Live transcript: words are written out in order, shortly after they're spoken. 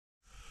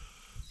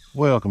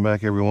Welcome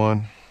back,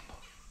 everyone.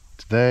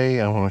 Today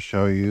I want to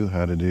show you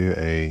how to do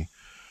a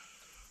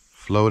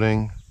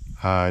floating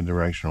high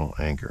directional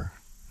anchor.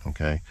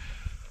 Okay,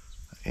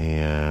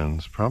 and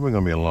it's probably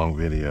going to be a long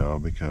video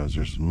because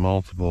there's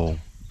multiple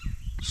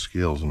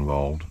skills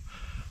involved,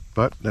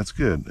 but that's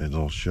good.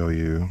 It'll show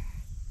you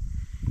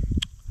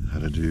how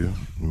to do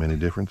many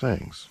different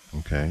things.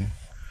 Okay,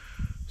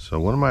 so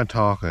what am I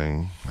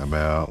talking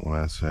about when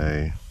I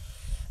say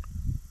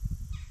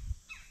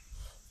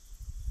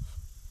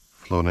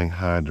floating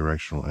high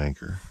directional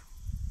anchor?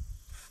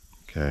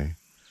 Okay,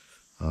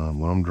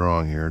 what I'm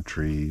drawing here are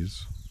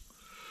trees,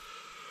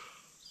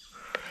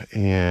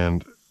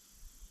 and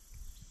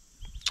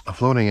a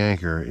floating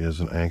anchor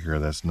is an anchor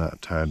that's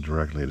not tied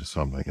directly to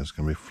something. It's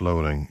going to be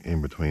floating in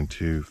between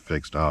two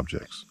fixed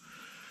objects.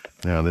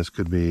 Now this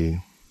could be,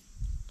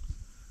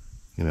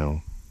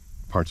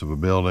 parts of a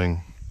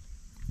building,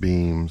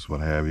 beams,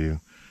 what have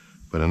you.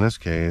 But in this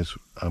case,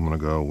 I'm going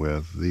to go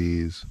with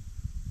these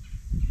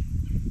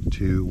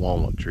two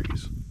walnut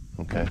trees.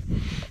 Okay.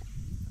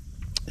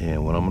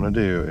 And what I'm going to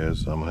do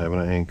is I'm going to have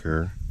an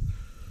anchor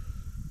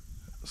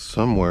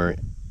somewhere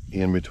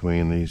in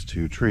between these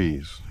two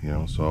trees.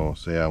 So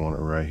say I want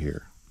it right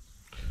here.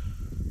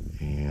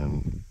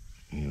 And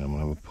I'm going to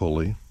have a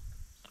pulley,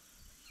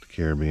 the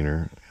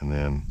carabiner, and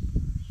then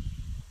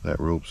that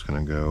rope's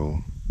going to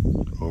go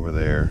over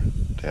there,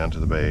 down to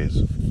the base,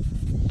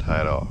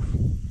 tie it off.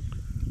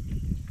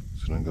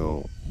 It's going to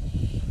go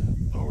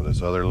over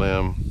this other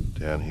limb,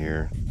 down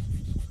here,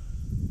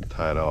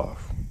 tie it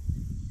off.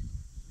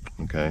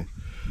 Okay?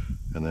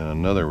 And then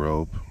another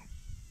rope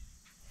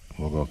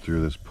will go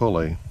through this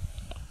pulley,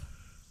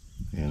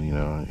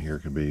 and here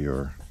could be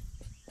your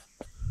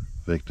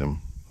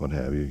victim, what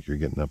have you. You're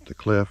getting up the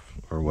cliff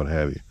or what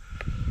have you.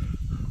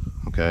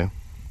 Okay?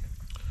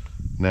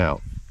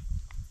 Now,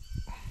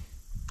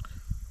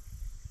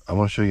 I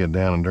want to show you a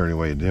down and dirty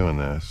way of doing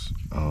this,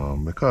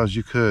 because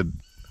you could,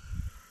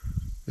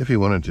 if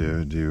you wanted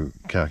to, do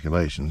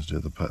calculations, do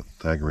the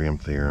Pythagorean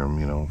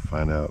theorem,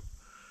 find out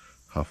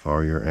how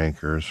far your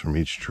anchor is from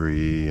each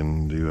tree,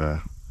 and do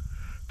a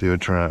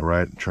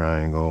right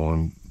triangle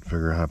and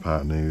figure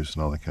hypotenuse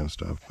and all that kind of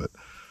stuff. But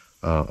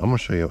I'm going to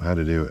show you how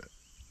to do it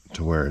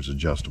to where it's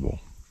adjustable.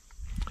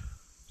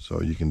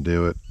 So you can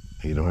do it,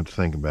 you don't have to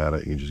think about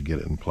it, you just get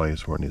it in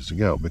place where it needs to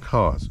go,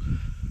 because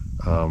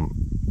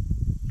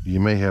you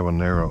may have a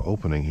narrow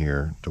opening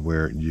here to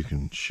where you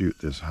can shoot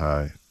this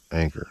high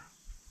anchor.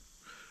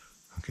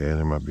 Okay,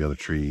 there might be other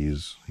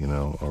trees,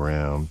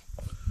 around,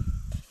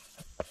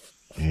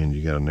 and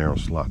you got a narrow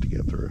slot to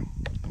get through.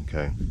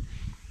 Okay.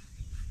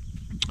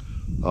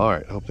 All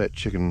right, hope that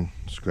chicken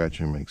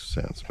scratching makes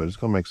sense, but it's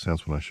going to make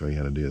sense when I show you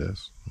how to do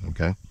this.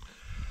 Okay.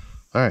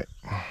 All right,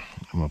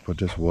 I'm going to put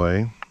this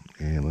away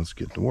and let's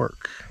get to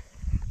work.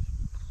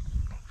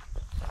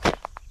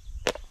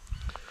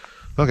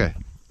 Okay,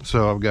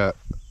 so I've got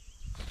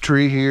a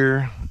tree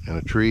here and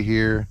a tree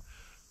here.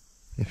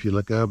 If you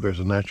look up, there's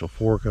a natural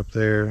fork up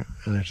there,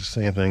 and there's the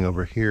same thing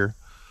over here.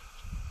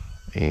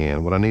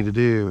 And what I need to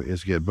do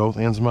is get both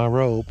ends of my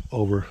rope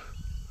over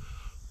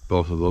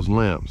both of those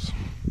limbs.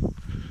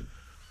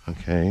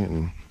 Okay,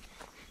 and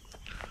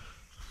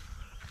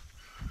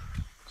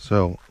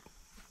so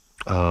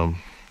I've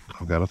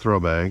got a throw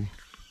bag,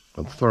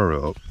 a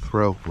throw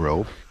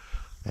rope,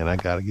 and I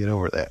got to get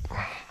over that.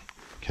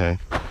 Okay,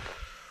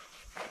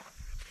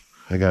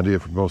 I got to do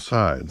it for both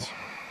sides.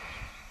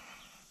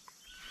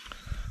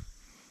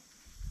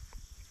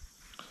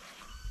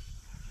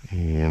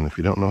 And if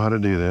you don't know how to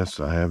do this,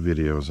 I have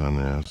videos on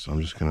this.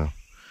 It's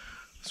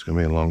gonna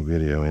be a long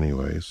video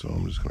anyway, so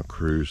I'm just gonna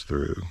cruise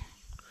through.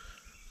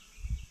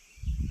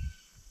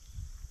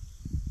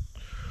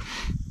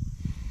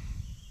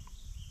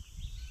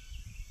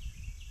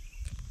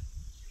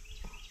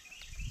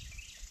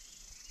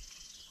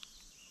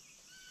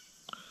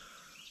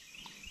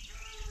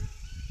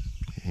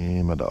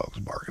 And my dog's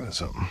barking at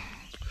something.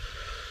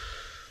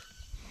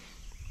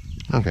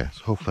 Okay,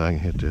 so hopefully I can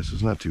hit this.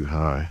 It's not too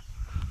high.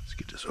 Let's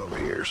get this over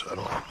here so I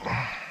don't...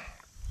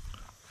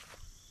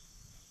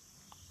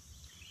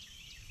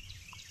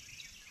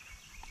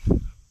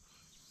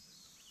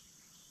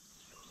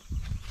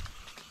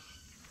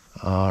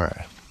 All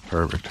right,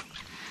 perfect.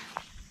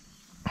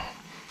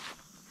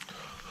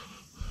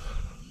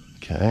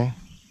 Okay.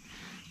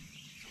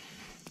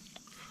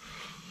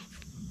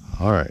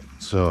 All right,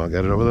 so I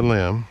got it over the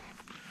limb.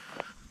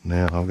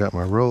 Now I've got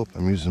my rope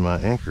I'm using my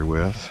anchor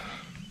with.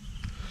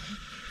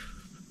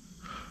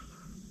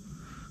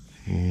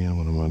 And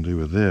what I'm going to do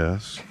with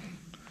this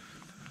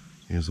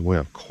is, the way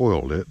I've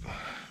coiled it,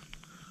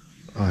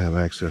 I have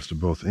access to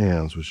both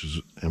ends, which is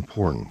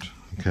important.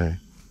 Okay.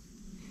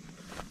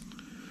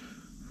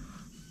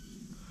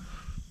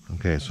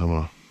 Okay,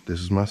 so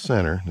this is my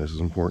center. This is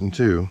important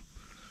too.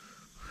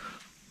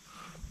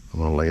 I'm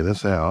going to lay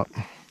this out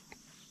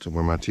to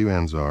where my two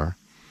ends are,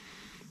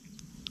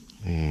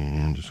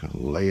 and just going to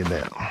lay it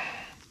down.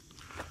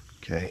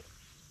 Okay.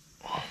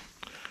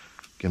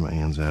 Get my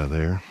ends out of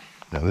there.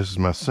 Now this is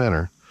my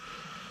center,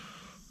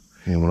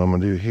 and what I'm going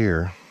to do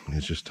here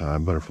is just tie a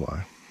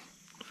butterfly.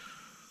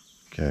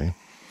 Okay.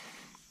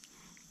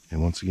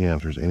 And once again,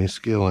 if there's any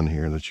skill in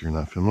here that you're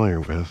not familiar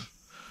with,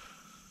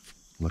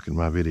 look at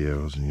my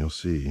videos and you'll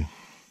see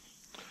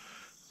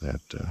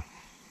that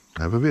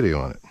I have a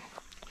video on it.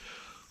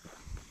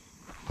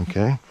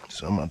 Okay,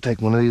 so I'm going to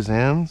take one of these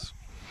ends.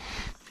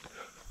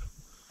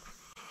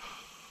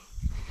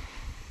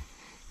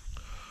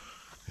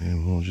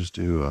 And we'll just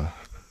do a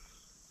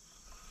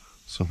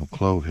simple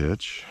clove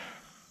hitch.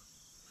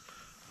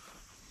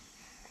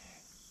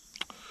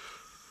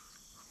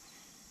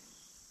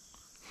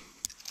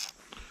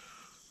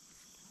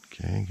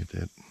 Okay, get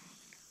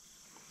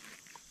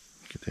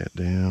that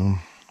down.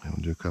 And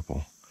we'll do a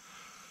couple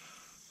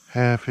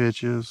half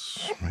hitches.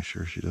 Make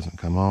sure she doesn't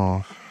come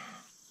off.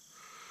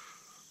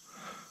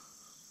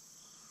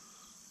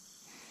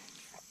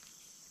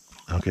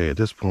 Okay, at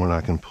this point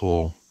I can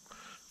pull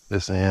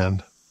this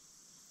end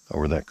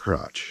over that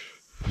crotch.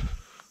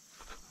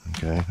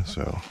 Okay,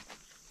 so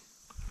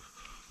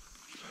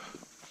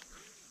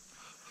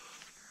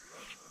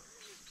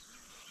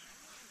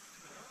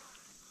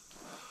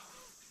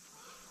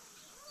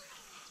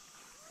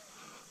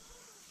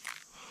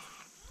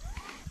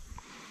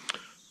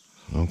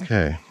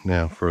okay,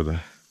 now for the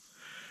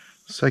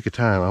sake of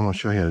time, I'm going to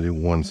show you how to do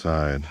one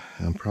side.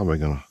 I'm probably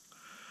going to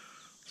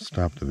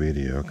stop the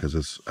video because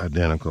it's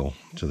identical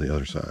to the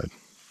other side.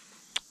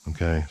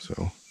 Okay,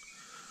 so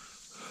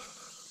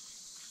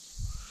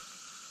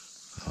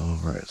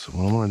alright, so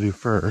what I'm going to do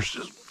first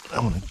is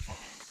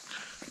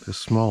this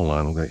small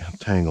line will get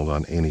tangled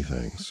on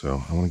anything,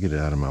 so I want to get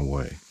it out of my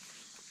way.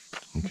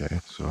 Okay,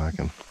 so I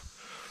can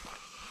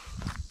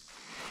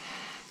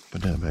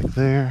put that back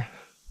there,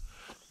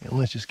 and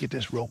let's just get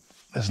this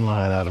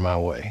line out of my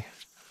way.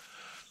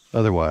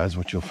 Otherwise,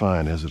 what you'll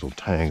find is it'll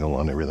tangle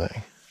on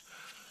everything.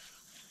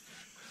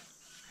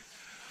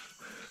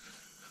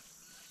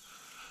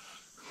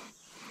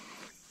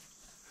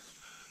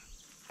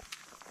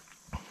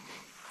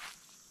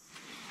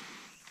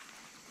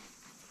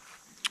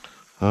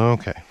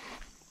 Okay.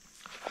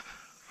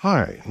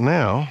 Alright,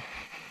 now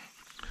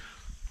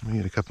we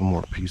need a couple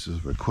more pieces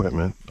of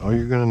equipment. All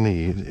you're going to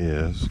need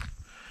is,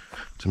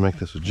 to make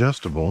this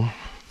adjustable,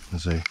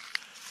 is a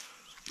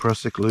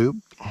prusik loop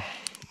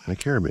and a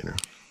carabiner.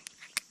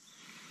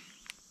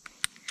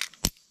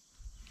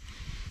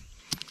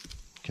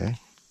 Okay.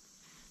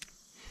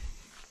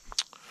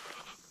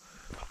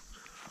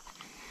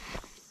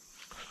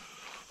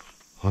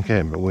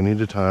 Okay, but we need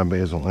to tie a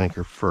basil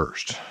anchor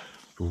first.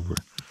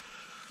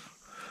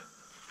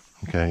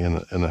 Okay,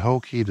 and the whole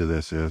key to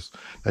this is,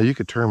 now you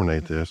could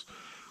terminate this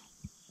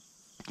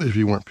if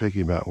you weren't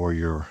picky about where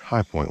your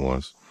high point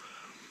was,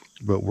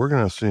 but we're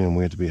going to assume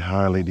we have to be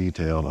highly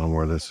detailed on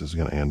where this is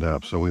going to end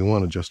up, so we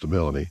want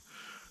adjustability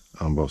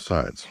on both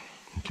sides.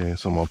 Okay,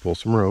 so I'm going to pull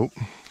some rope,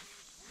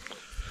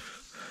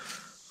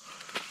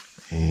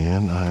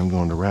 and I'm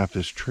going to wrap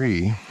this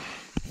tree,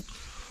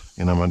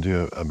 and I'm going to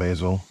do a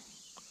basil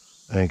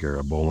anchor,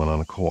 a bowline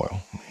on a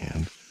coil,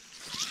 and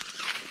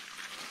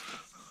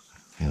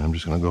I'm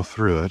just going to go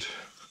through it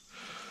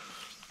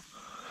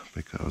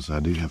because I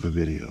do have a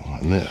video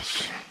on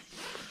this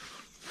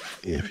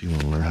if you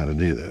want to learn how to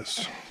do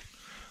this.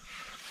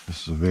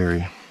 This is a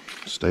very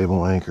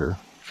stable anchor.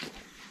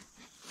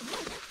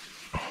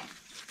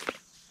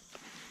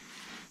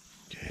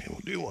 Okay,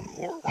 we'll do one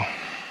more.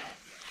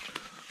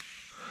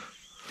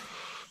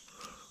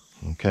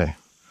 Okay.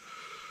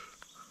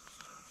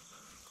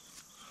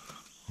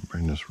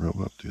 Bring this rope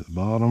up to the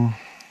bottom.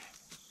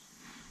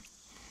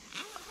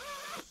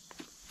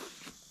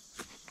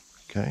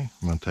 Okay,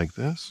 I'm going to take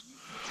this,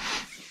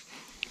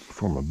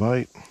 form a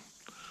bite,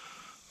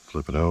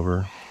 flip it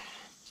over,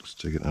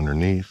 stick it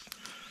underneath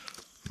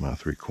my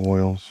 3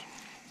 coils.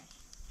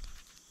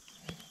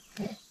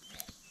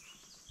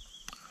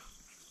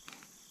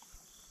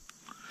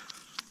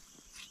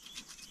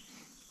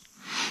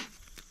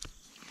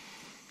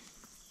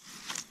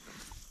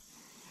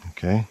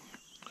 Okay,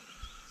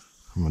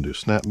 I'm going to do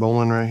snap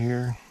bowline right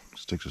here,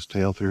 stick this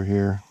tail through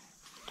here,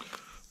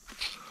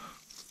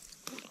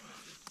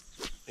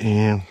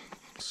 and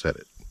set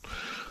it.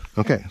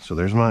 Okay, so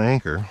there's my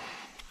anchor,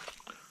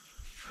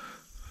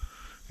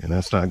 and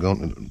that's not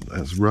going to,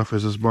 as rough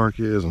as this bark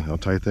is and how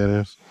tight that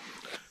is,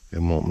 it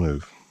won't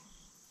move.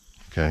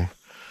 Okay,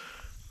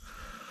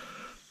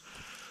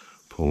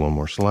 pull a little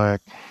more slack,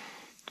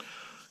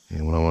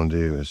 and what I want to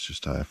do is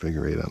just tie a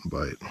figure 8 on the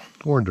bite,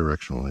 or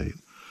directional 8,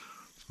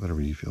 whatever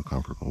you feel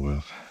comfortable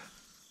with.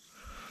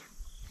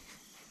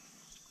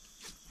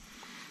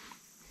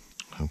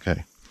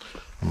 Okay,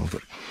 I'm going to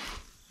put a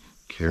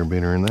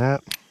carabiner in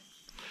that,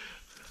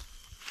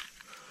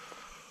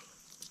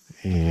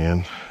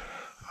 and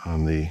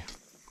on the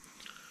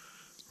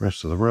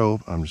rest of the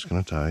rope I'm just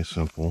going to tie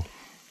simple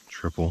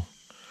triple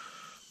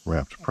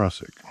wrapped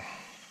prusik,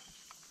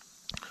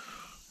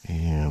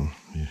 and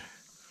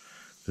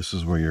this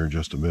is where your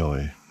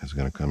adjustability is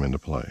going to come into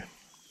play.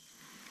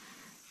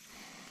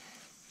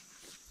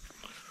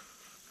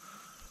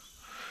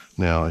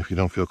 Now if you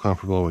don't feel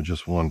comfortable with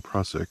just one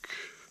prusik,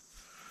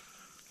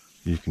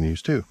 you can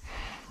use 2.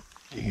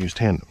 You can use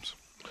tandems.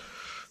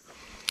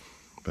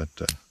 But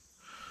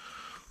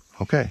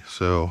okay,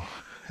 so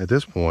at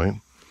this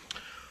point,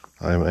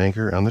 I have an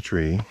anchor on the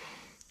tree,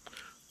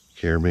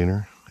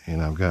 carabiner,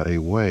 and I've got a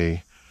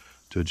way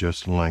to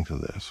adjust the length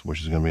of this,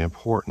 which is going to be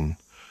important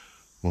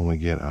when we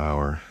get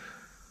our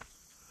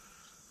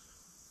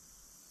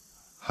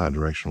high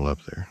directional up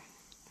there.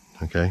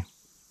 Okay.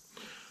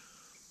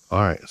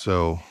 All right,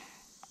 so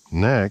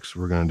next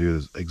we're going to do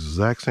this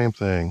exact same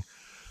thing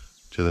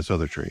to this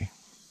other tree.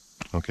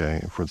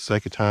 Okay, for the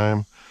sake of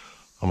time,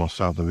 I'm going to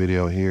stop the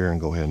video here and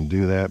go ahead and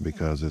do that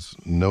because it's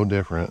no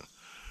different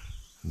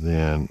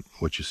than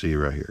what you see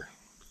right here.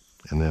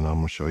 And then I'm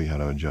going to show you how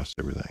to adjust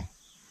everything.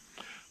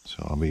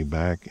 So I'll be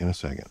back in a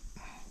second.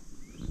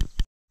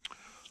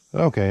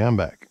 Okay, I'm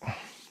back.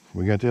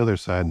 We got the other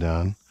side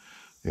done.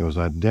 It was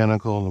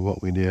identical to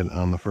what we did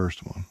on the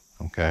first one.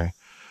 Okay,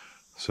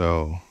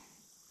 so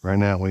right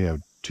now we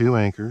have 2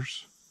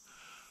 anchors.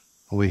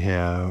 We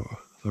have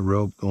the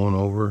rope going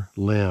over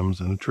limbs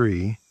in a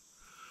tree.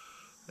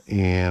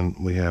 And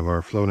we have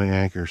our floating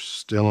anchor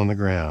still on the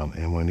ground,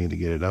 and we need to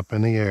get it up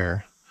in the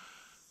air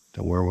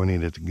to where we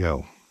need it to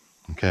go.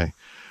 Okay,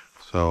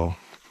 so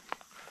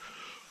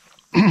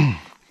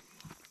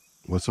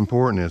what's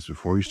important is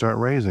before you start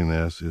raising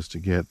this is to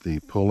get the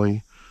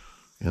pulley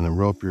and the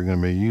rope you're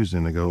going to be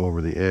using to go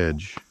over the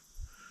edge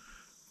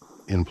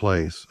in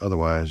place.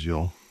 Otherwise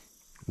you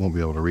won't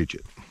be able to reach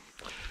it.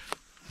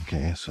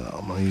 Okay, so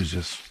I'm going to use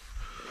this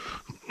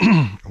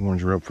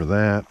orange rope for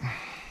that.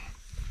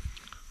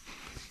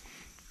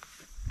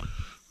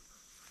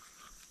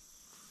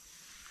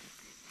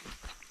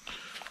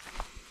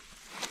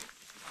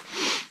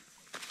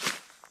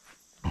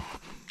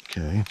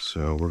 Okay,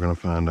 so we're going to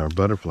find our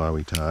butterfly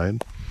we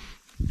tied,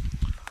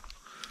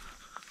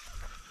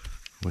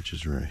 which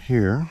is right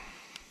here.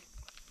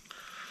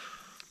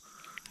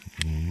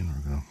 And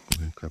we're going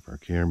to clip our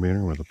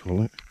carabiner with a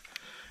pulley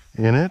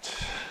in it.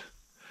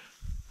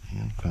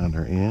 And find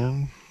our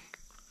end.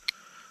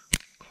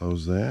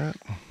 Close that.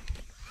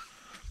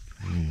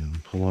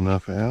 And pull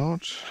enough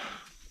out.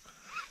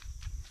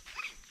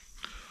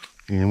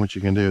 And what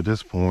you can do at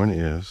this point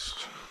is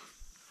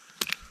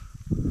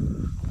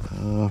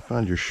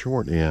find your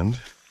short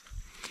end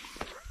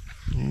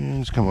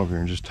and just come over here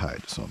and just tie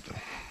it to something.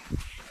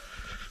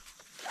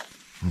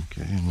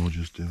 Okay, and we'll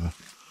just do a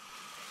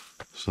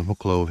simple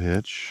clove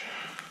hitch.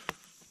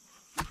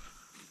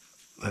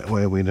 That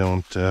way we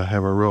don't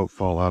have our rope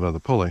fall out of the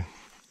pulley.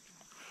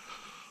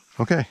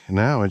 Okay,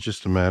 now it's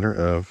just a matter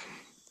of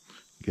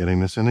getting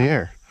this in the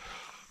air.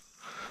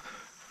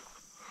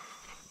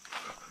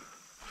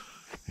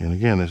 And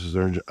again, this is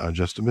our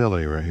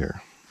adjustability right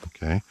here.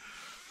 Okay,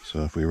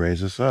 so if we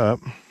raise this up,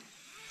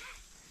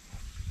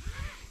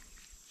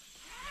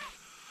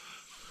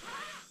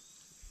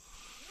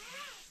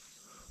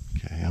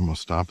 okay, I'm going to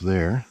stop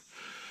there.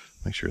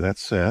 Make sure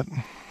that's set.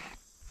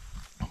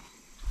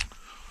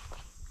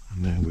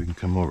 And then we can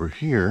come over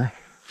here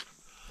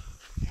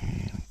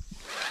and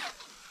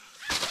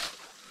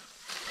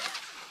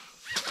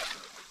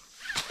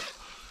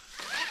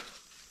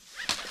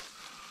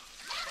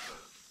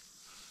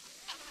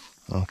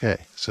okay,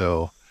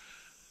 so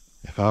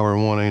if I were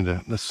wanting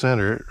to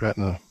center it right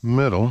in the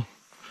middle,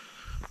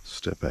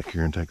 step back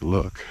here and take a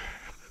look.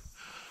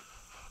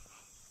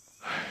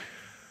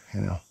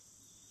 You know,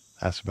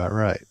 that's about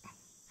right.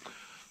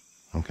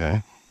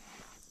 Okay,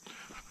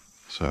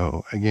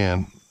 so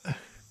again,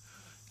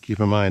 keep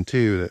in mind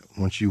too that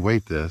once you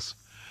weight this,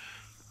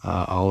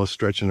 all the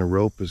stretching the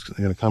rope is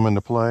going to come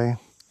into play.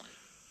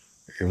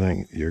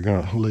 Everything, you're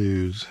going to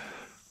lose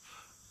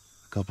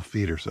a couple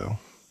feet or so.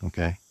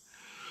 Okay,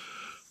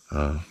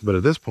 but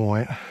at this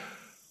point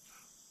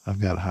I've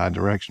got a high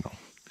directional.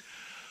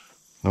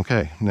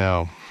 Okay,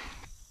 now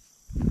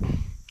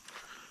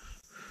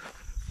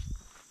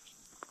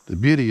the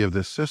beauty of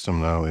this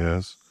system though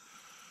is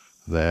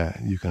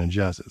that you can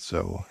adjust it.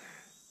 So,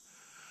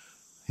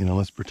 you know,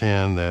 let's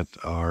pretend that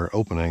our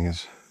opening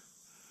is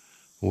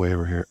way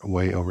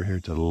over here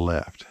to the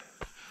left.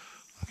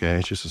 Okay,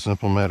 it's just a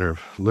simple matter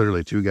of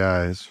literally 2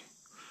 guys,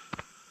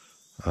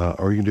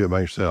 or you can do it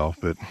by yourself,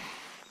 but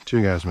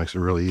 2 guys makes it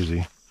really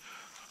easy.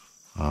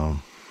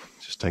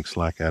 Just take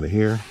slack out of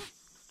here.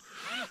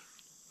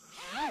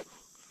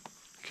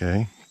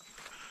 Okay,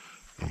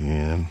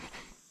 and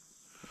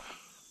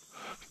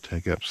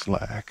take up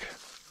slack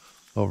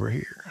over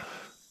here.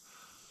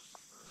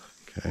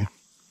 Okay.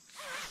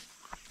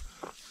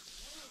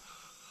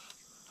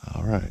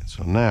 All right,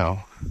 so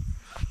now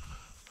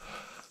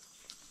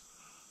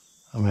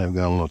I may have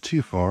gone a little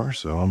too far,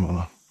 so I'm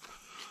gonna,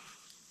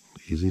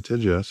 easy to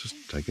adjust,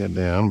 just take that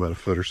down about a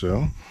foot or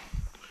so.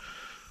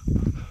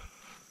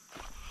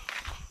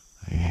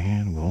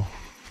 And we'll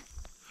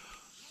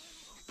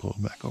pull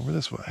it back over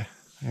this way.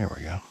 There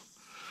we go.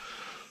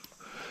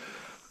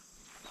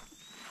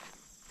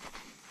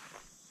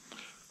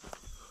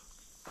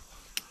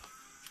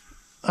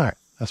 All right,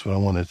 that's what I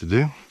wanted to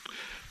do.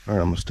 All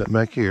right, I'm gonna step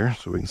back here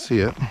so we can see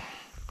it.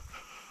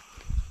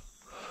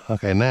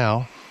 Okay,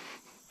 now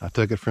I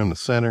took it from the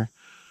center.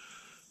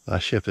 I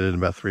shifted it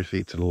about 3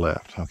 feet to the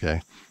left,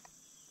 okay?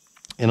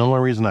 And the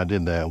only reason I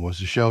did that was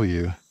to show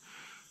you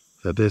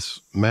that this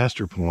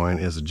master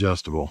point is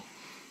adjustable,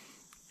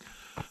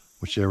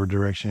 whichever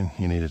direction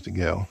you need it to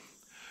go.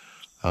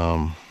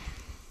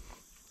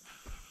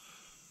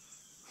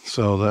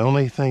 So the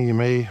only thing you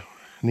may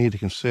need to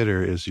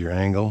consider is your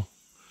angle.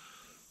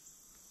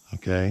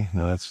 Okay,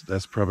 now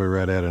that's probably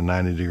right at a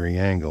 90-degree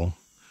angle.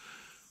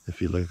 If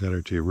you look at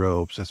it to your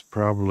ropes, that's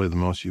probably the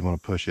most you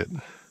want to push it,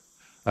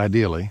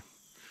 ideally.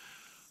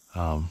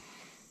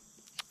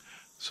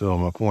 So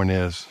my point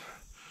is,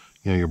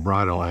 you know, your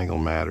bridle angle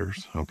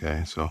matters.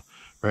 Okay, so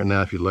right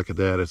now if you look at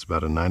that, it's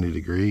about a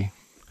 90-degree.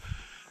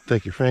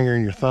 Take your finger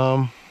and your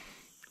thumb.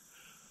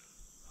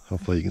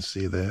 Hopefully you can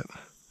see that.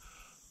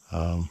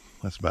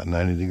 That's about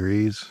 90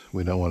 degrees.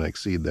 We don't want to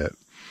exceed that,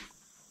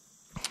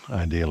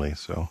 ideally.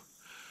 So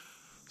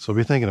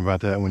be thinking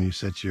about that when you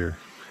set your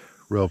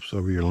ropes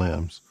over your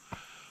limbs.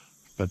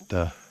 But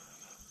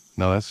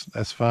no,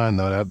 that's fine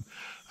though.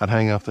 I'd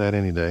hang off that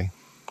any day.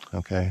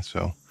 Okay,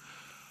 so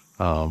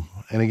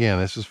and again,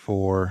 this is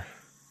for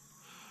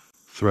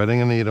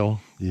threading a needle.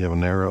 You have a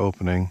narrow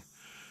opening.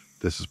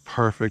 This is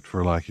perfect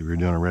for, like, if you're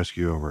doing a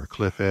rescue over a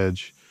cliff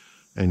edge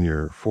and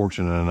you're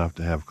fortunate enough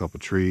to have a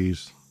couple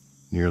trees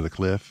near the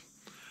cliff.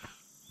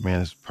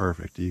 Man, it's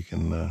perfect. You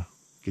can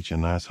get you a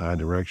nice high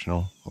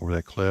directional over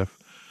that cliff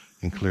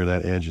and clear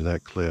that edge of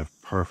that cliff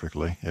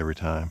perfectly every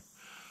time.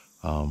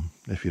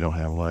 If you don't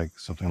have like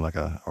something like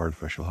a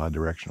artificial high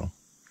directional.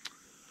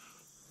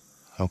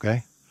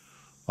 Okay.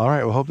 All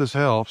right. Well, hope this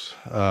helps.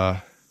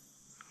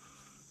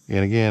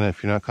 And again,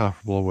 if you're not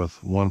comfortable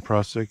with one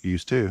press stick,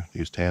 use two.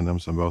 Use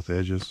tandems on both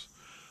edges,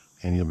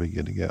 and you'll be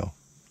good to go.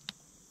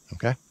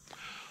 Okay.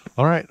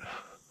 All right.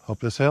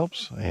 Hope this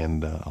helps,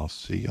 and I'll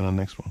see you on the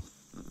next one.